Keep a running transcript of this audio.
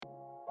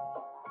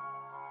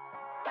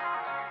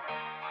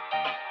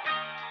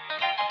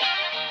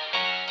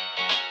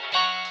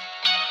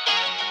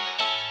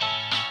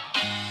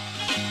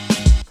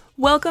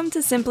Welcome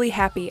to Simply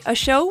Happy, a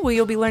show where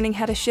you'll be learning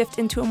how to shift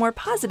into a more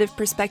positive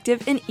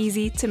perspective in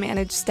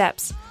easy-to-manage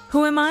steps.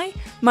 Who am I?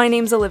 My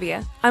name's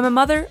Olivia. I'm a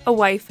mother, a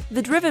wife,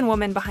 the driven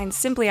woman behind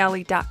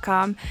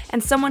SimplyOlly.com,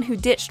 and someone who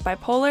ditched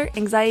bipolar,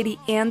 anxiety,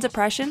 and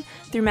depression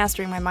through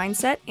mastering my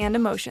mindset and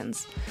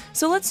emotions.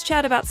 So let's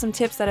chat about some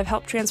tips that have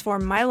helped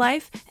transform my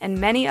life and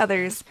many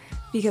others,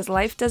 because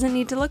life doesn't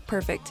need to look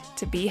perfect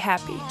to be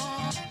happy.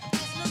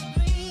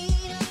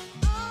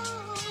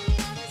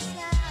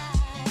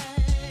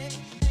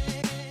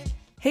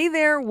 Hey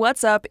there,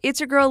 what's up? It's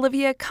your girl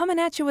Olivia coming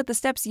at you with the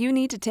steps you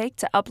need to take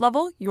to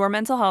uplevel your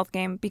mental health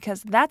game,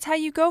 because that's how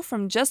you go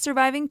from just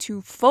surviving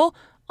to full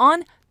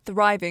on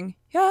thriving.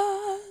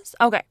 Yes.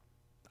 Okay.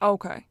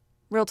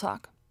 Real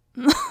talk.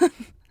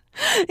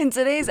 In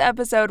today's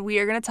episode, we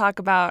are going to talk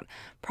about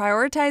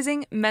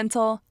prioritizing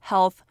mental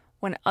health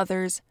when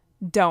others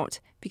don't,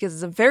 because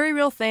it's a very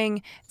real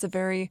thing. It's a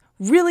very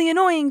really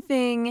annoying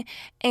thing,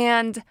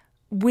 and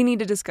we need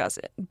to discuss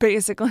it.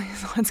 Basically,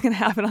 is what's going to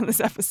happen on this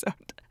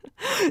episode.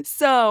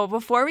 So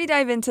before we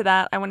dive into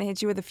that, I want to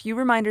hit you with a few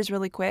reminders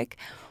really quick.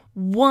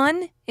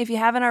 One, if you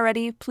haven't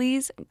already,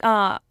 please,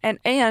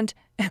 and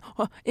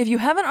if you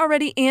haven't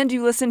already and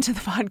you listen to the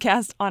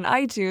podcast on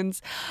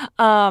iTunes,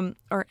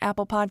 or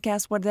Apple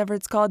Podcasts, whatever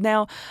it's called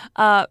now,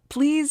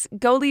 please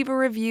go leave a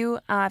review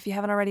if you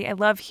haven't already. I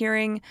love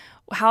hearing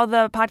how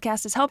the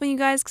podcast is helping you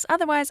guys, because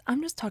otherwise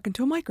I'm just talking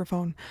to a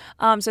microphone.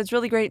 So it's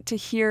really great to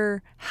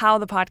hear how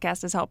the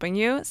podcast is helping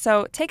you.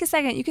 So take a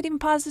second. You could even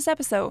pause this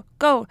episode.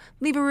 Go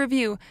leave a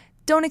review.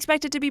 Don't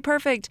expect it to be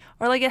perfect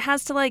or like it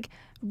has to like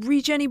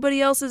reach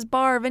anybody else's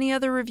bar of any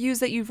other reviews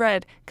that you've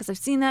read, because I've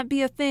seen that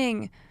be a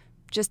thing.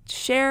 Just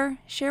share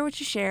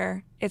what you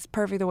share. It's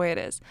perfect the way it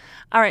is.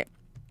 All right.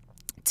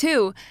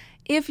 2,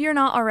 if you're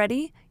not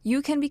already,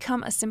 you can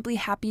become a Simply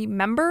Happy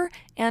member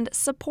and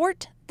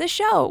support the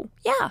show.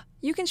 Yeah,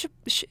 you can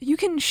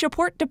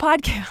support the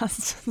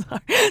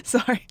podcast.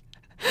 Sorry.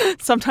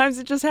 Sometimes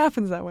it just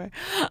happens that way.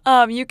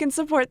 You can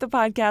support the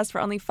podcast for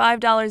only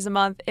 $5 a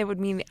month. It would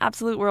mean the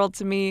absolute world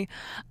to me,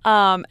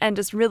 and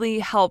just really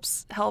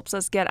helps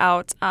us get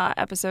out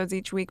episodes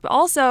each week. But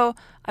also,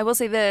 I will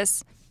say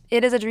this,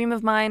 it is a dream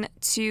of mine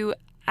to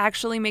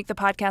actually make the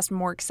podcast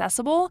more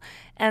accessible.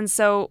 And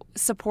so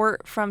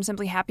support from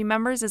Simply Happy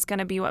members is going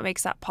to be what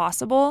makes that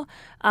possible.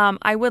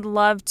 I would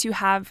love to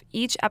have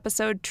each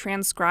episode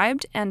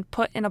transcribed and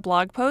put in a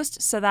blog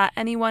post so that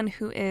anyone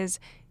who is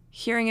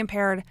hearing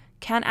impaired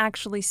can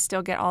actually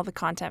still get all the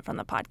content from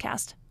the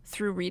podcast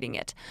through reading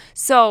it.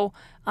 So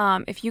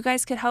if you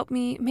guys could help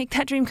me make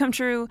that dream come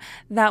true,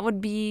 that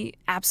would be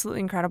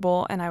absolutely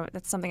incredible. And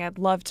that's something I'd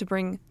love to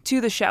bring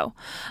to the show.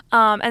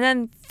 And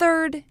then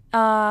third,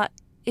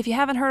 if you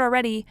haven't heard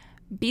already,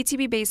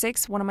 BTB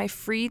Basics, one of my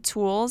free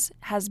tools,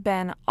 has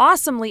been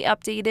awesomely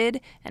updated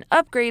and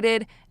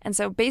upgraded. And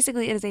so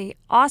basically it is a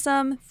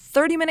awesome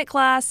 30-minute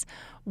class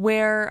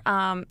where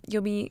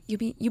you'll be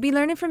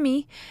learning from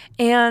me,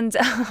 and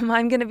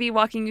I'm going to be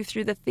walking you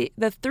through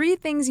the 3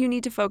 things you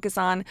need to focus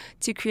on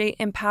to create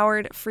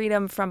empowered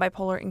freedom from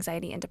bipolar,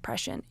 anxiety, and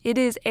depression. It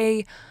is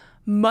a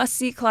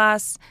must-see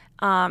class,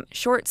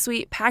 short,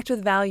 sweet, packed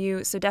with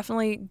value. So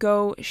definitely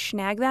go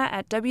snag that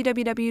at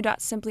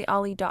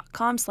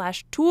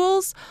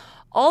www.simplyolly.com/tools.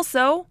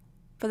 Also,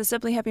 for the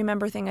Simply Happy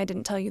member thing, I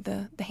didn't tell you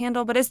the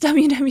handle, but it's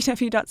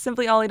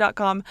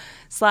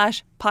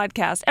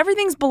www.simplyolly.com/podcast.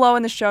 Everything's below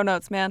in the show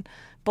notes, man.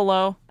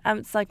 Below.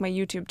 It's like my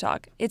YouTube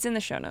talk. It's in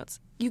the show notes.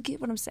 You get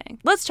what I'm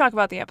saying. Let's talk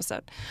about the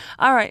episode.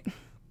 All right.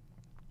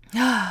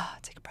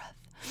 Take a breath.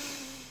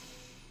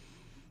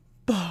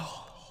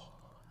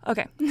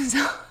 Okay.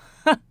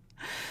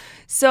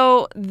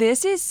 So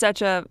this is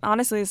such a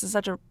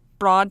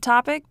broad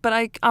topic, but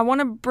I want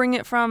to bring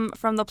it from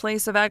the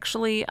place of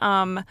actually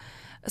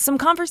some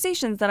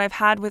conversations that I've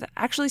had with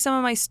actually some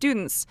of my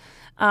students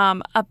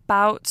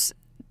about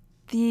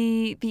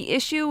the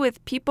issue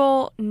with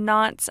people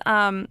not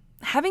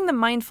having the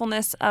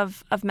mindfulness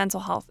of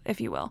mental health,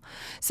 if you will.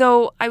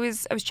 So I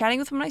was chatting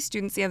with one of my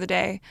students the other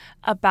day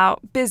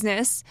about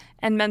business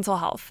and mental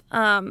health,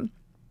 and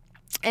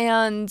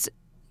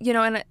you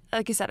know, and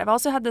like I said, I've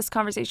also had this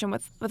conversation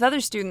with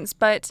other students,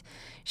 but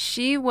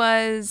she's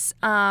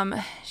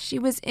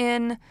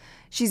in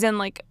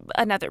like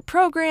another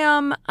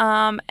program,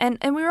 and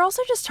we were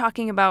also just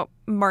talking about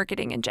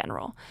marketing in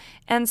general.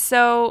 And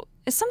so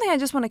it's something I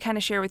just want to kind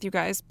of share with you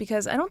guys,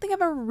 because I don't think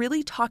I've ever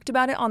really talked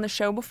about it on the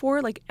show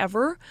before, like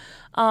ever.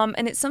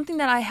 And it's something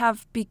that I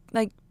have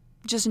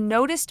just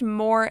noticed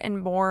more and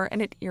more,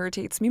 and it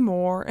irritates me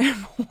more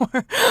and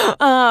more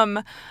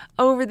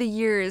over the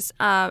years.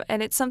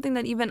 And it's something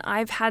that even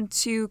I've had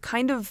to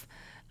kind of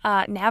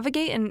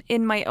navigate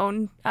in my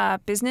own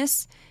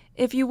business,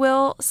 if you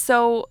will.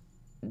 So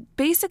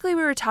basically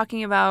we were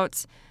talking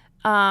about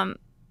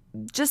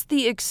just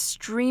the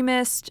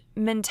extremist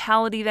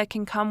mentality that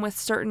can come with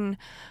certain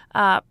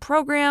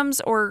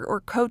programs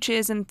or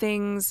coaches and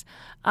things,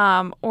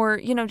 or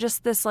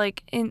just this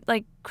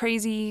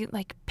crazy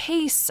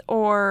pace,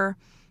 or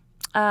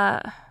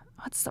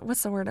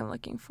what's the word I'm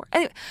looking for?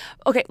 Anyway,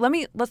 okay,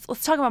 let's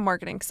talk about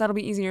marketing because that'll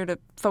be easier to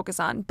focus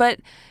on. But,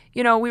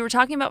 we were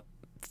talking about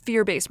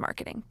fear-based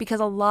marketing because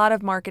a lot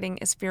of marketing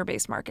is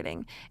fear-based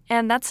marketing.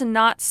 And that's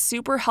not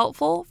super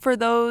helpful for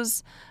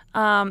those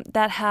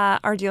that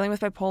are dealing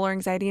with bipolar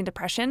anxiety and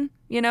depression,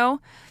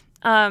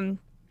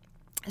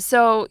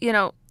 So,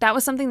 that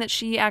was something that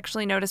she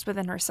actually noticed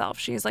within herself.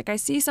 She's like, I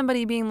see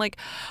somebody being like,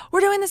 we're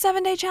doing the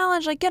 7-day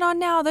challenge. Like, get on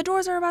now. The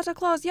doors are about to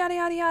close. Yada,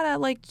 yada, yada.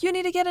 Like, you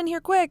need to get in here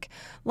quick.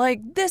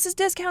 Like, this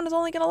discount is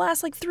only going to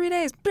last like 3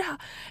 days.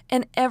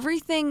 And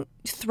everything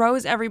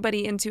throws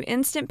everybody into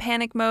instant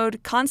panic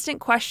mode, constant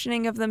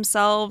questioning of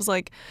themselves.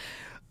 Like,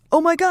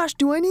 oh my gosh,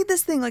 do I need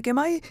this thing? Like, am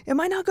I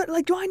not good?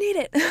 Like, do I need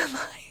it?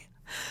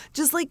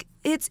 Just like,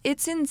 it's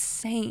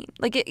insane.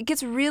 Like, it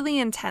gets really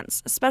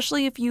intense,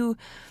 especially if you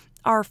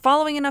are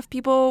following enough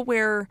people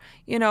where,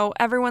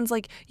 everyone's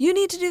like, you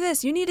need to do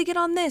this, you need to get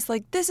on this,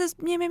 like, this is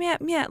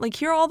meh. Like,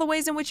 here are all the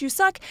ways in which you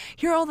suck,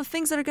 here are all the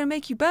things that are going to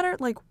make you better.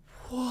 Like,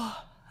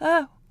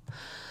 whoa.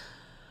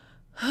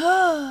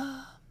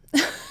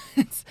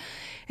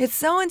 It's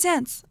so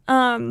intense.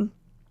 And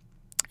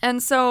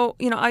so,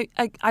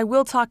 I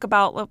will talk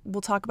about, we'll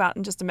talk about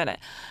in just a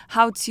minute,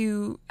 how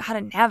to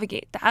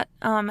navigate that,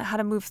 how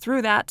to move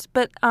through that.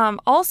 But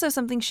also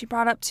something she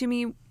brought up to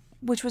me,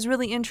 which was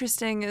really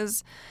interesting,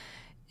 is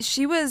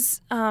she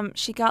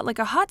got like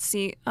a hot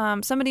seat.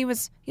 Somebody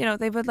was,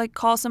 they would like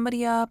call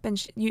somebody up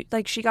and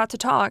she got to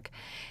talk.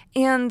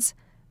 And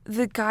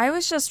the guy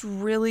was just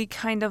really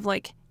kind of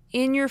like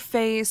in your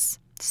face,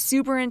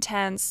 super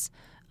intense,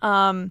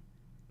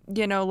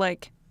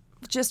 like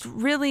just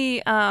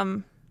really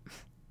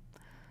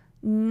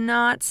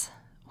not,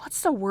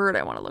 what's the word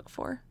I want to look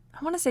for? I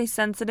want to say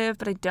sensitive,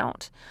 but I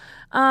don't.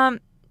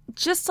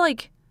 Just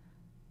like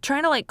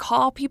trying to like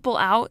call people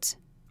out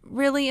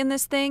really in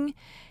this thing.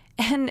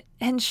 And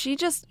she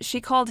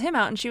called him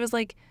out and she was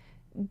like,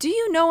 do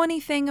you know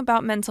anything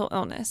about mental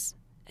illness?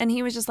 And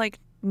he was just like,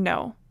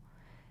 no.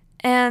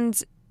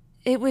 And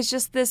it was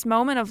just this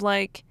moment of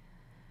like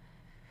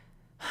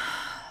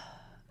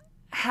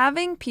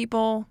having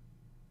people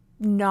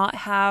not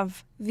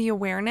have the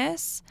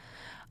awareness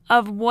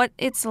of what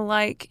it's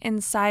like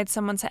inside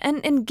someone's head.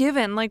 And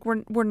given like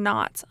we're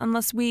not,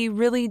 unless we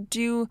really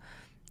do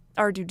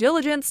our due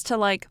diligence to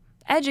like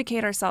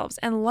educate ourselves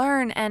and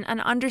learn and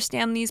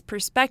understand these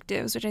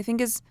perspectives, which I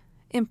think is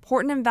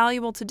important and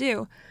valuable to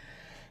do.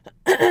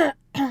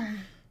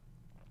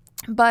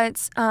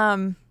 But,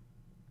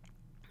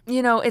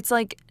 it's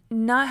like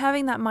not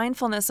having that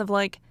mindfulness of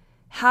like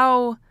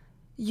how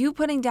you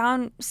putting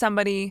down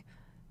somebody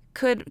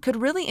could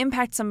really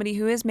impact somebody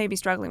who is maybe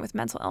struggling with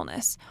mental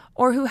illness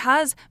or who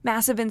has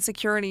massive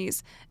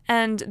insecurities,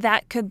 and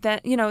that could then,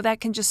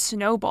 that can just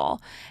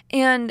snowball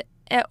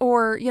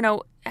or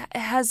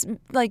has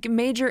like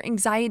major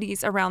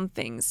anxieties around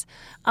things.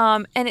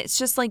 And it's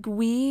just like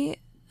I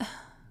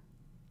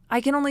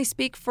can only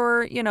speak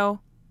for,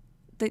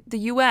 the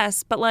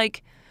US, but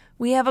like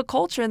we have a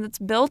culture that's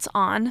built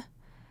on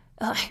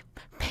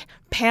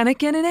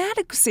panic and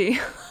inadequacy.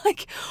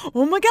 Like,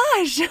 oh my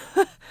gosh,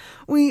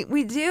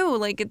 we do.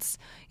 Like, it's,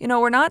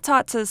 we're not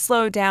taught to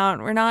slow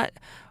down. We're not,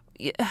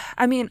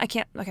 I mean, I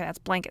can't, okay,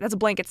 that's a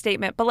blanket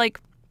statement, but like,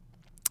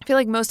 I feel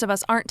like most of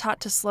us aren't taught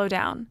to slow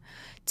down,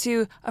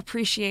 to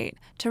appreciate,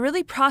 to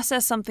really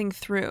process something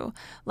through.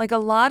 Like a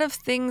lot of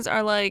things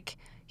are like,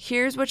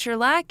 here's what you're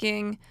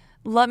lacking.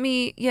 Let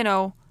me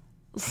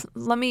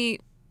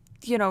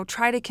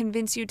try to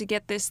convince you to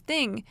get this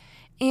thing.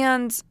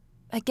 And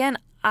again,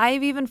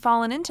 I've even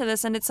fallen into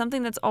this, and it's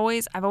something I've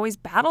always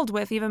battled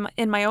with, even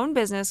in my own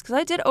business, because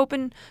I did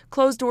open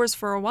closed doors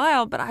for a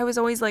while, but I was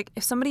always like,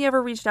 if somebody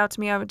ever reached out to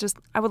me, I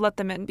would let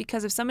them in,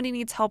 because if somebody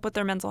needs help with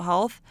their mental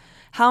health,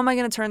 how am I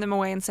going to turn them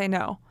away and say,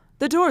 no,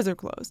 the doors are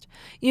closed,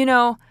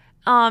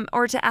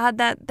 or to add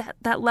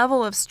that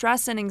level of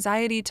stress and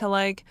anxiety to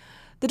like,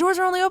 the doors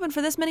are only open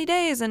for this many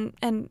days. And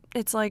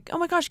it's like, oh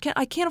my gosh,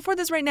 I can't afford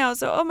this right now.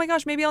 So, oh my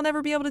gosh, maybe I'll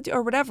never be able to do,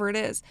 or whatever it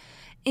is.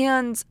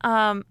 And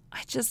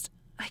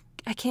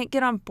I can't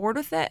get on board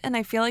with it. And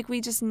I feel like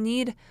we just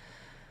need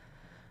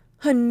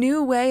a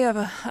new way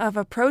of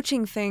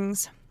approaching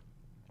things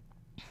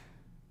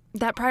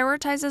that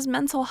prioritizes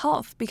mental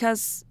health,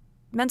 because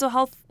mental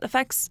health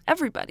affects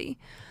everybody.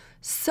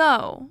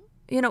 So,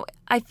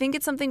 I think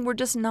it's something we're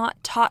just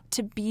not taught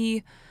to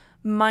be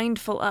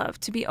mindful of,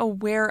 to be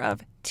aware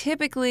of,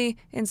 typically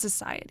in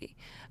society.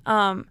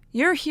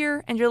 You're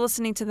here and you're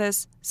listening to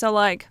this, so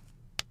like,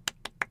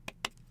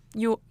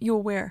 you're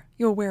aware,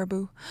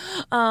 boo.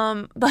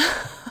 But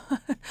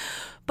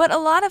a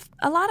lot of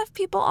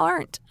people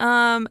aren't.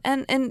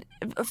 And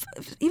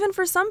even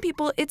for some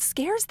people, it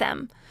scares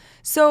them.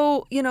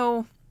 So,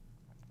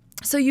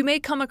 so you may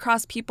come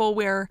across people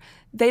where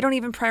they don't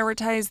even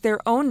prioritize their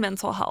own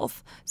mental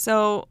health.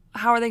 So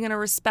how are they going to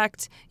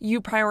respect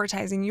you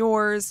prioritizing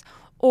yours?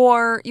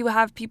 Or you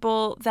have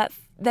people that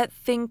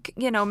think,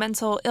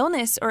 mental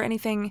illness or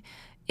anything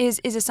is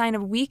a sign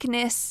of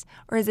weakness,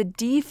 or is a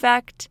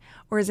defect,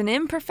 or is an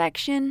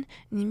imperfection.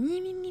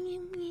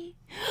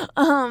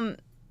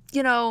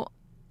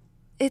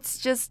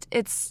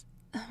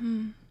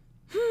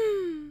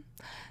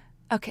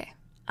 okay.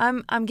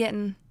 I'm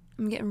getting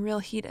real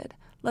heated.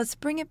 Let's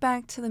bring it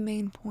back to the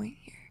main point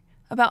here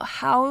about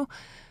how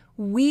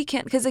we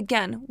can, because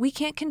again, we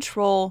can't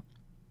control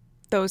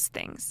those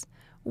things.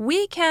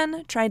 We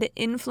can try to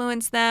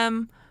influence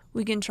them.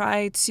 We can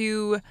try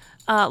to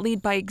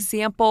lead by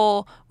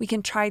example. We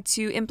can try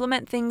to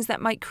implement things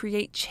that might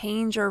create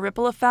change or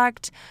ripple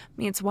effect. I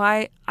mean, it's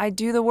why I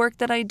do the work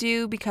that I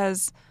do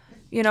because,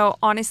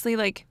 honestly,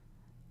 like,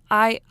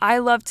 I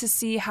love to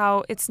see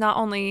how it's not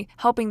only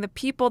helping the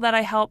people that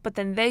I help, but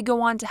then they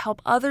go on to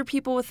help other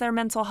people with their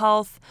mental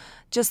health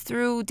just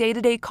through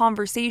day-to-day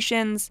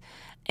conversations.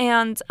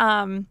 And,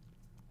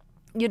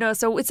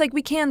 so it's like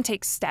we can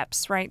take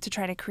steps, right, to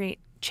try to create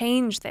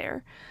change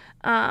there.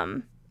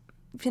 I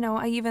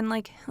even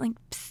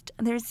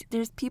psst,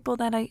 there's people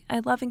that I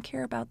love and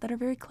care about that are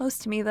very close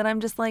to me that I'm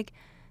just like,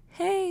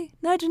 hey,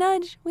 nudge,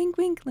 nudge, wink,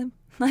 wink.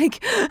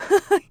 Like,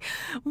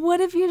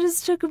 what if you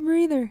just took a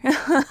breather?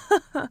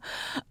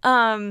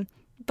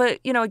 But,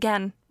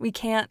 again, we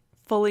can't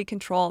fully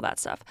control that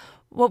stuff.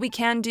 What we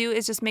can do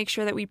is just make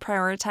sure that we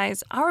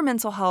prioritize our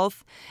mental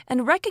health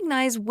and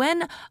recognize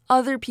when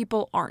other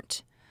people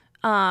aren't,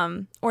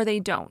 or they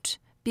don't,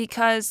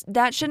 because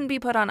that shouldn't be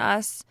put on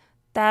us.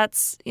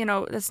 That's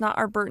not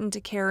our burden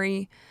to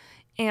carry.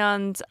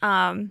 And,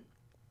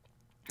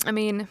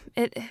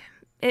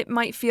 it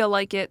might feel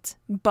like it,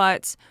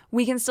 but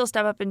we can still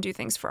step up and do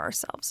things for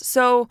ourselves.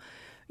 So,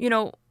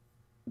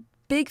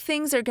 big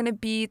things are going to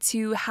be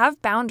to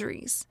have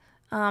boundaries.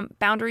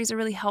 Boundaries are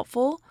really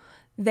helpful.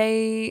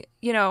 They,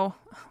 of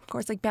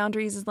course, like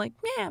boundaries is like,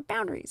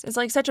 boundaries. It's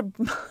like such a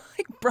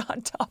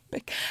broad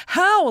topic.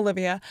 How,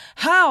 Olivia?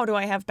 How do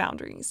I have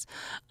boundaries?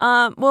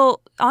 Well,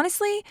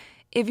 honestly,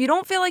 if you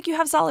don't feel like you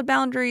have solid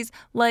boundaries,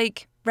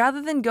 like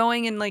rather than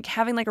going and like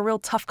having like a real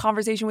tough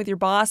conversation with your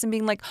boss and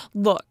being like,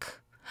 look,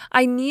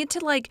 I need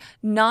to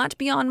not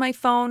be on my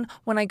phone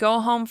when I go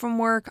home from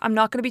work. I'm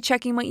not going to be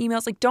checking my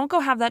emails. Like, don't go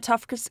have that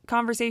tough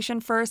conversation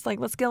first. Like,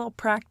 let's get a little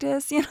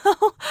practice,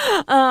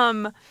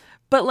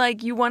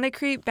 But you want to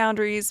create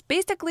boundaries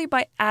basically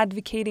by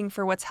advocating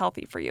for what's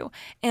healthy for you.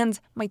 And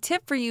my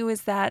tip for you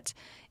is that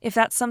if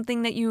that's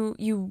something that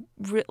you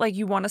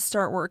want to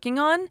start working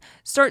on,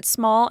 start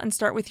small and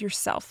start with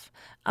yourself.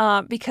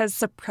 Because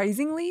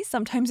surprisingly,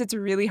 sometimes it's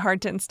really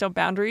hard to instill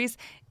boundaries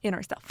in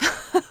ourselves.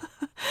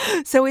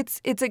 So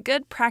it's a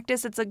good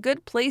practice. It's a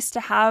good place to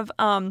have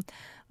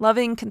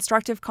loving,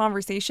 constructive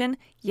conversation.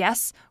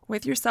 Yes,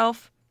 with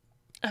yourself.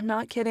 I'm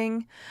not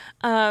kidding.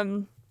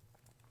 And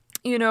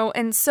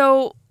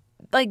so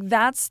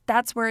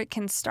that's where it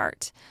can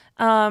start.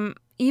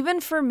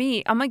 Even for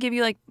me, I'm gonna give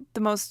you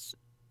the most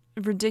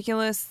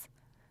ridiculous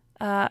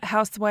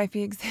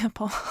housewifey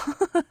example.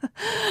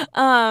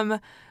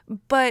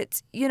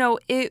 But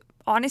it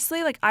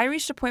honestly, I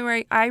reached a point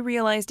where I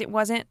realized it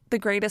wasn't the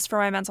greatest for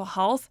my mental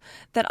health,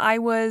 that I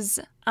was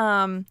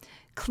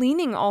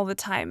cleaning all the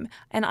time.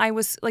 And I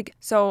was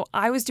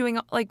I was doing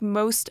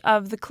most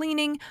of the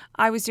cleaning,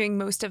 I was doing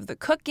most of the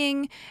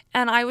cooking,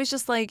 and I was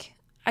just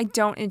I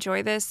don't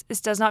enjoy this. This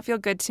does not feel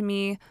good to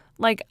me.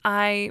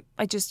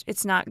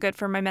 It's not good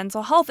for my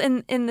mental health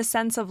in the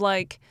sense of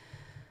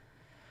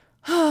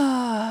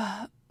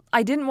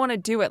I didn't want to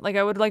do it.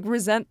 I would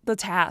resent the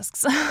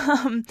tasks.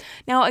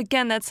 Now,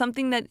 again, that's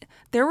something that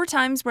there were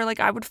times where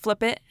I would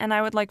flip it and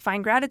I would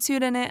find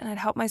gratitude in it and I'd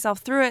help myself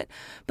through it.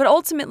 But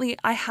ultimately,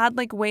 I had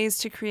ways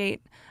to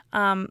create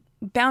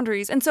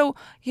boundaries. And so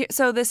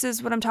this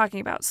is what I'm talking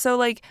about.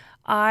 So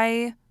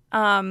I,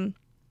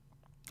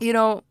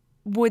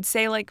 would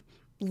say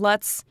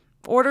let's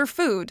order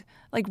food.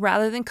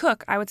 Rather than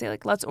cook, I would say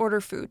let's order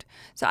food.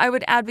 So I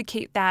would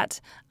advocate that.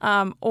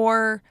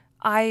 Or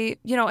I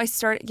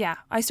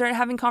started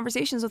having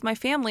conversations with my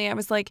family. I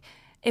was like,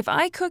 if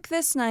I cook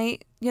this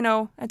night,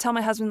 I tell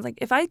my husband,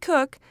 if I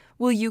cook,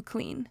 will you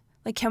clean?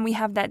 Can we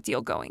have that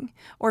deal going?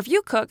 Or if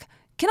you cook,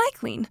 can I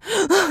clean?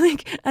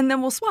 And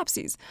then we'll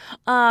swapsies.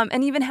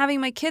 And even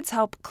having my kids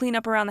help clean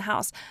up around the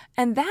house.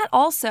 And that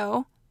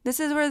also, this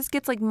is where this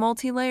gets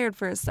multi-layered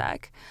for a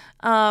sec.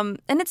 And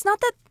it's not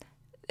that,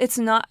 it's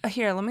not,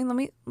 here, let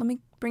me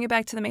bring it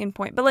back to the main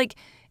point. But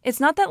it's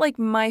not that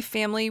my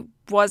family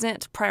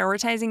wasn't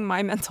prioritizing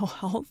my mental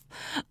health,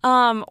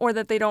 or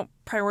that they don't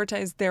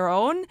prioritize their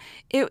own.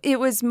 It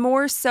was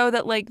more so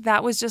that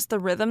that was just the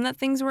rhythm that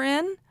things were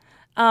in.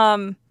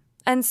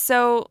 And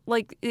so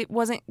it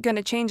wasn't going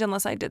to change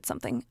unless I did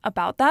something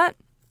about that,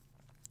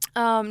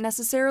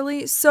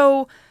 necessarily.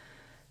 So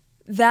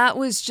that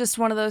was just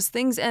one of those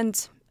things.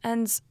 And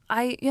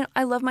I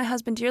love my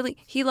husband dearly.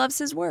 He loves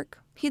his work.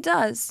 He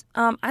does.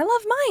 I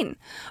love mine.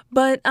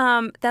 But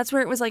that's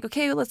where it was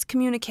okay, let's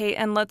communicate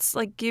and let's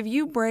give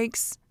you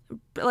breaks,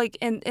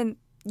 and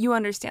you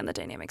understand the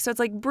dynamic. So it's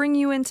bring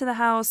you into the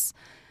house,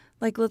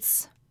 it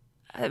was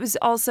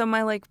also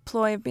my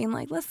ploy of being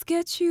let's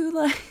get you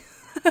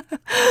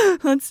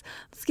let's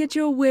get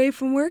you away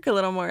from work a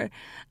little more.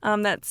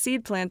 That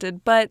seed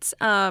planted. But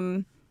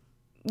so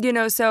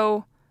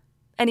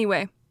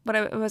anyway, what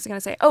I was going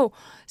to say. Oh,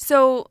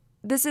 so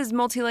this is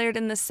multi-layered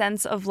in the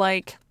sense of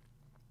like,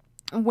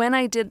 when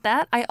I did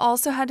that, I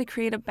also had to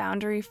create a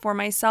boundary for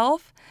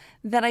myself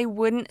that I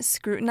wouldn't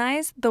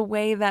scrutinize the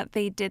way that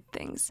they did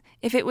things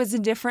if it was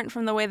different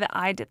from the way that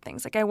I did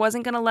things. Like, I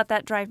wasn't going to let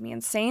that drive me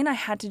insane. I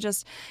had to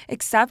just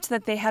accept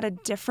that they had a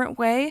different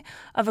way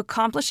of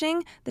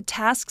accomplishing the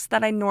tasks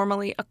that I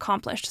normally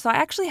accomplished. So I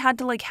actually had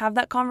to like have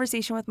that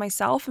conversation with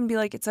myself and be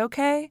like, it's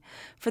okay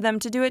for them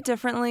to do it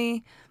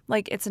differently.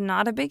 Like, it's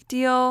not a big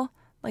deal.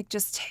 Like,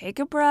 just take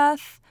a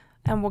breath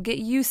and we'll get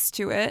used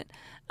to it.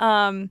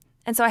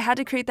 And so I had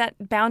to create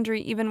that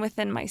boundary even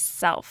within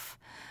myself.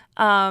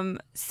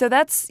 So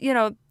that's,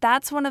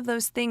 that's one of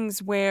those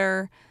things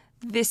where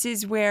this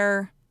is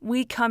where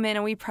we come in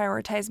and we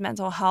prioritize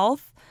mental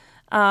health.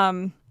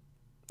 And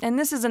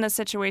this isn't a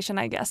situation,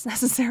 I guess,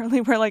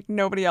 necessarily where like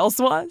nobody else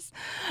was.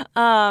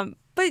 But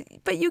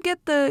you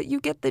get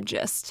the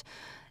gist.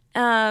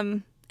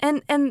 And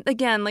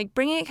again, like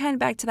bringing it kind of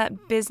back to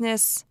that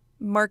business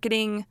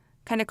marketing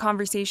kind of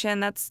conversation,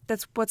 that's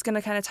what's going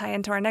to kind of tie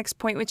into our next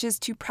point, which is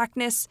to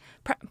practice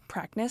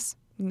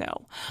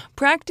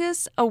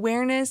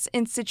awareness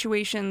in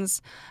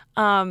situations,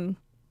 where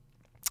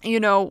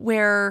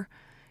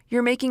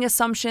you're making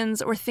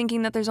assumptions or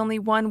thinking that there's only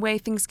one way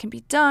things can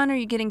be done, or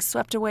you're getting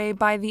swept away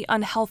by the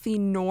unhealthy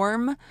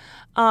norm.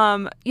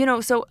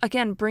 So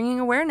again, bringing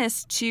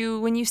awareness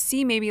to when you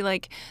see maybe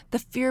like the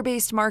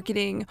fear-based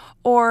marketing,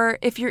 or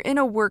if you're in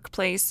a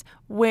workplace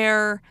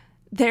where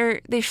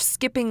they're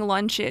skipping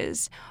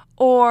lunches,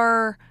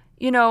 or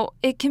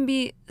it can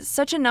be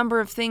such a number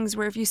of things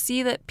where if you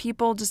see that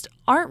people just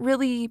aren't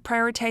really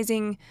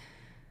prioritizing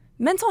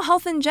mental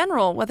health in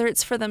general, whether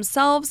it's for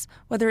themselves,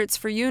 whether it's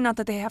for you, not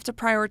that they have to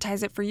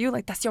prioritize it for you,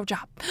 like that's your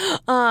job.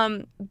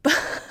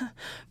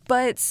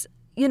 But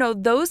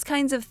those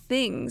kinds of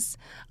things,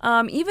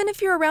 even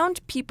if you're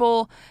around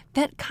people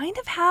that kind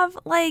of have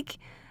like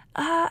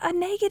a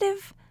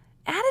negative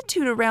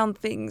attitude around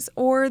things,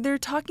 or they're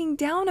talking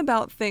down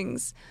about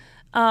things,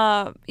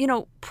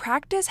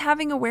 practice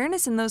having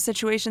awareness in those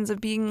situations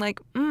of being like,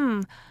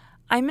 I'm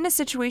in a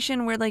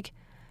situation where like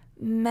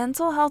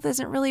mental health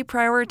isn't really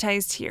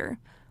prioritized here.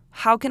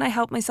 How can I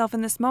help myself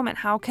in this moment?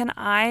 How can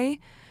I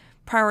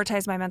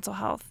prioritize my mental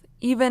health,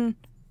 even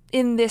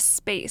in this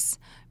space?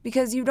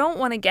 Because you don't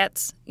want to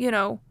get,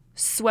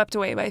 swept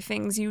away by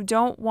things. You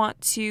don't want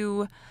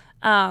to,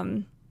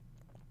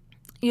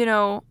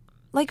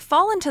 like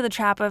fall into the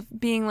trap of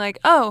being like,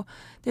 oh,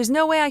 there's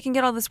no way I can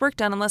get all this work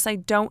done unless I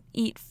don't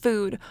eat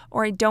food,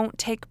 or I don't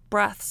take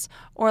breaths,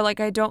 or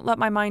like I don't let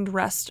my mind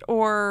rest,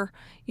 or,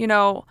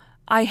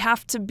 I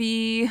have to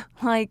be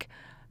like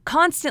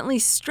constantly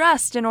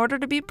stressed in order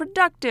to be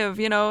productive.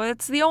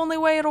 It's the only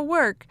way it'll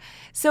work.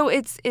 So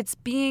it's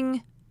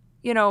being,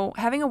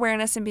 having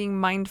awareness and being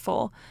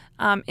mindful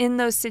in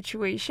those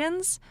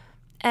situations,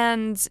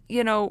 and,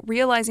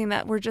 realizing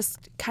that we're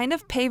just kind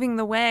of paving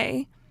the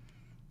way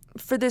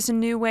for this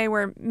new way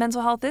where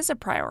mental health is a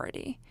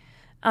priority.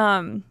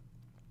 And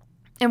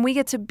we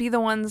get to be the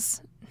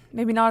ones,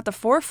 maybe not at the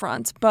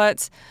forefront,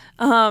 but,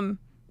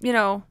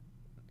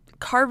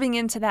 carving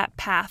into that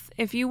path,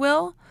 if you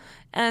will,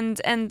 and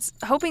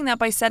hoping that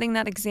by setting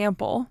that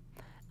example,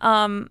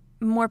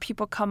 more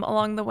people come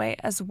along the way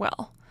as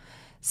well.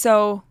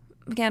 So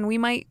again, we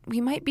might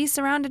be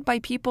surrounded by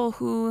people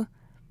who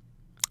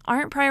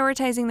aren't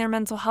prioritizing their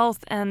mental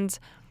health, and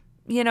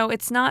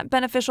it's not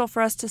beneficial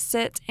for us to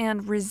sit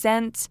and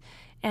resent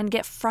and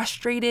get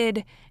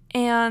frustrated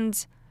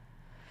and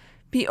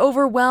be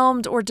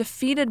overwhelmed or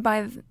defeated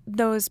by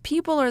those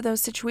people or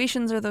those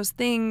situations or those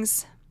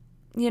things.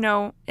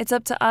 It's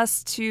up to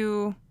us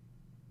to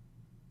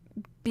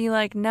be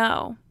like,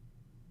 no,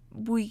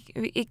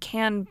 it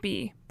can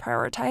be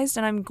prioritized,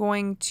 and I'm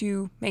going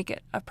to make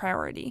it a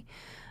priority,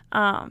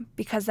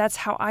 because that's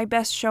how I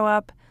best show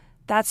up.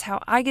 That's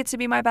how I get to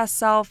be my best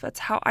self. That's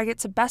how I get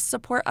to best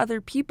support other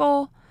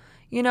people.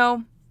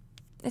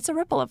 It's a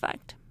ripple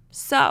effect.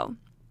 So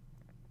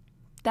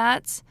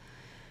that's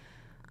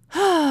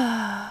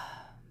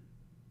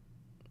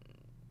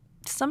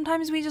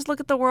sometimes we just look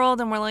at the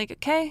world and we're like,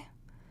 okay,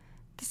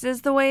 this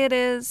is the way it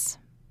is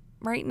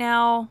right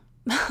now.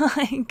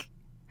 Like,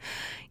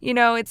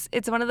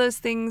 it's one of those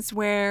things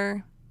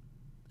where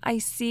I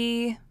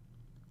see,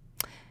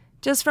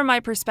 just from my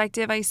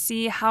perspective, I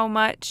see how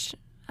much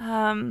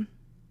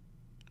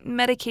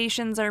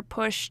medications are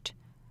pushed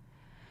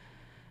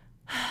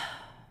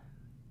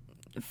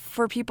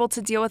for people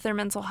to deal with their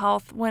mental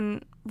health,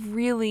 when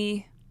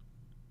really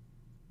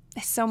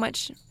it's so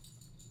much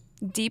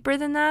deeper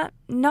than that.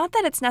 Not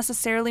that it's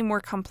necessarily more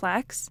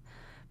complex,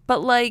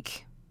 but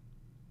like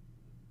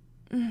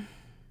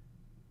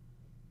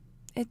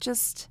it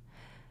just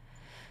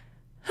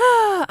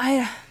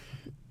I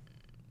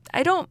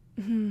don't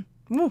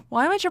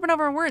why am I tripping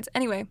over words?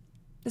 Anyway,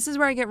 this is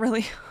where I get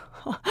really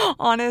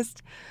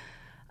honest.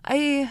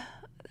 I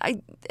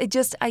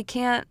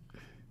can't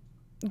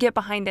get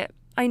behind it.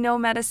 I know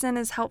medicine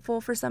is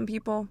helpful for some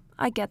people.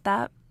 I get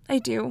that. I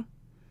do.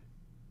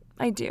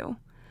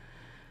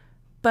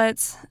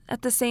 But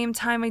at the same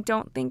time, I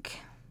don't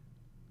think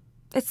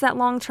It's that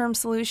long-term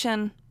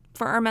solution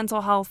for our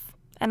mental health.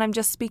 And I'm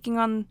just speaking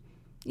on,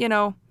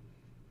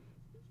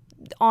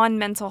 on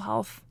mental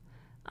health.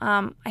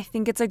 I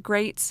think it's a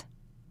great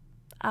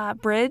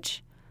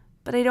bridge,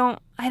 but I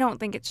don't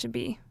think it should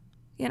be,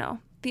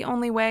 the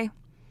only way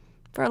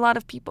for a lot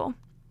of people.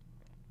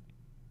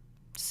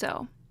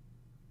 So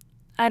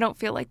I don't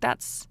feel like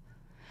that's,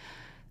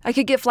 I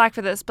could get flack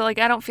for this, but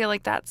I don't feel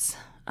like that's,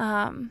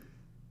 I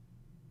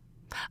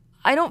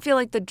don't feel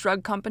like the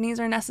drug companies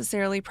are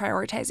necessarily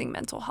prioritizing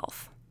mental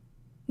health.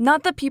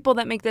 Not the people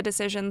that make the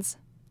decisions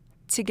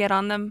to get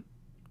on them,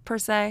 per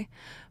se,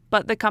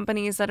 but the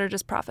companies that are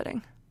just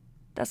profiting.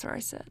 That's where I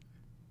sit.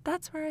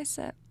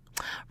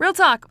 Real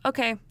talk.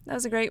 Okay, that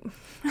was a great,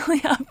 really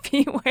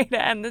upbeat way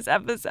to end this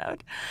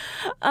episode.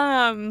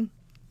 But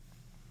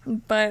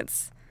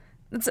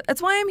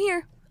that's why I'm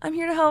here. I'm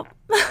here to help.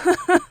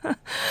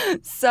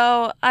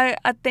 So I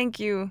thank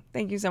you.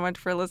 Thank you so much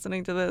for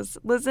listening to this.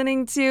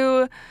 Listening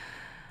to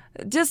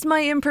just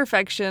my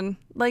imperfection.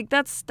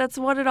 That's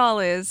what it all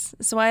is.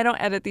 That's why I don't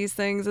edit these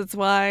things. It's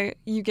why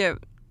you get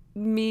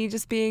me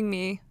just being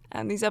me.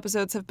 And these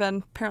episodes have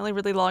been apparently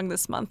really long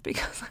this month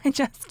because I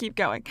just keep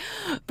going.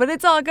 But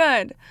it's all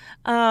good.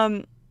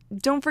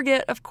 Don't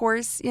forget, of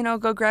course,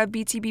 go grab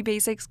BTB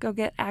Basics. Go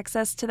get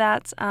access to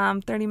that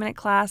 30-minute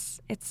class.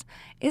 It's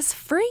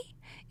free.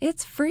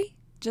 It's free.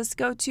 Just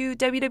go to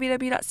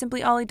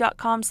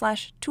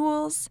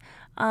www.simplyolly.com/tools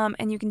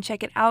and you can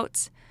check it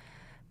out.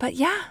 But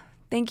yeah,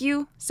 thank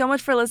you so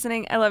much for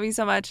listening. I love you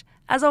so much.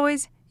 As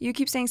always, you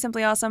keep staying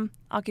simply awesome.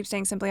 I'll keep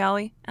staying simply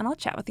Ollie, and I'll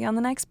chat with you on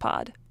the next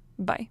pod.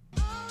 Bye.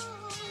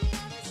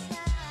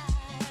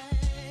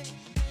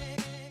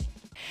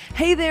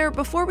 Hey there,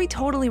 before we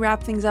totally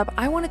wrap things up,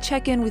 I want to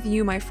check in with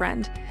you, my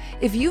friend.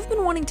 If you've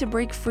been wanting to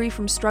break free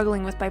from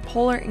struggling with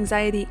bipolar,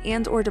 anxiety,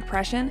 and/or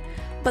depression,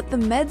 but the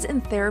meds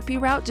and therapy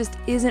route just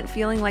isn't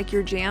feeling like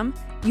your jam,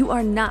 you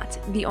are not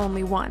the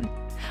only one.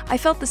 I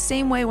felt the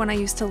same way when I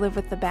used to live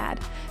with the bad.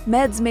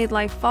 Meds made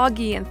life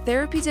foggy, and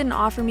therapy didn't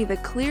offer me the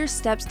clear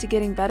steps to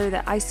getting better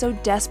that I so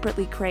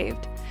desperately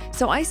craved.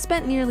 So I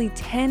spent nearly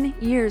 10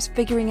 years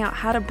figuring out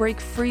how to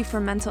break free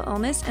from mental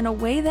illness in a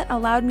way that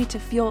allowed me to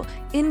feel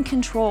in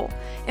control,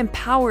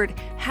 empowered,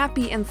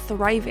 happy, and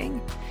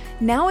thriving.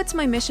 Now it's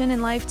my mission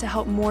in life to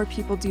help more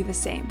people do the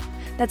same.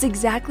 That's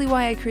exactly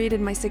why I created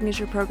my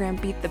signature program,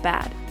 Beat the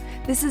Bad.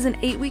 This is an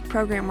 8-week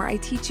program where I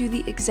teach you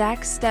the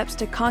exact steps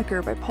to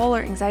conquer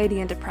bipolar,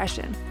 anxiety, and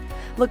depression.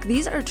 Look,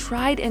 these are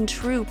tried and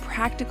true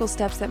practical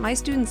steps that my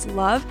students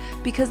love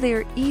because they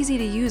are easy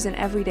to use in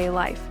everyday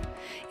life.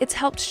 It's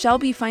helped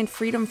Shelby find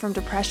freedom from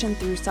depression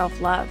through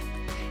self-love.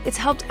 It's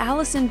helped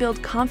Allison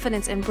build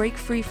confidence and break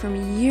free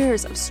from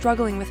years of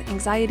struggling with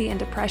anxiety and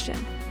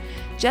depression.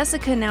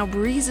 Jessica now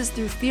breezes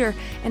through fear,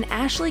 and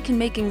Ashley can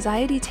make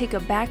anxiety take a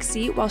back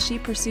seat while she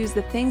pursues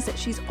the things that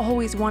she's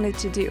always wanted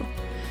to do.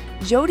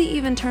 Jody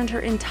even turned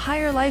her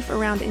entire life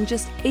around in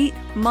just 8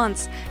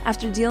 months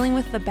after dealing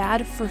with the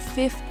bad for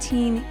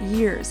 15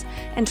 years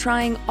and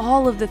trying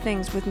all of the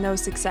things with no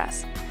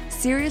success.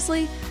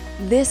 Seriously,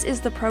 this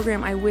is the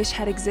program I wish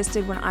had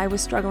existed when I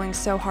was struggling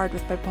so hard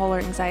with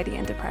bipolar anxiety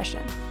and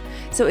depression.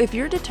 So if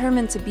you're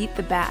determined to beat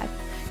the bad,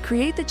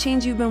 create the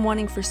change you've been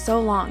wanting for so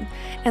long,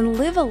 and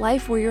live a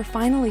life where you're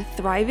finally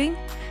thriving,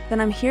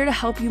 then I'm here to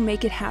help you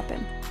make it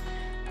happen.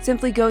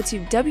 Simply go to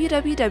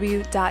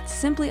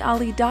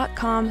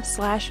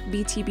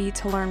www.simplyolly.com/BTB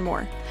to learn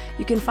more.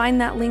 You can find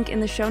that link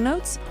in the show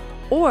notes,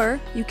 or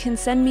you can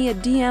send me a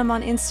DM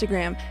on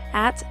Instagram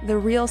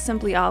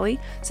 @TheRealSimplyOllie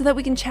so that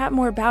we can chat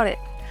more about it.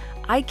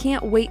 I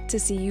can't wait to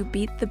see you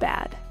beat the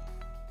bad.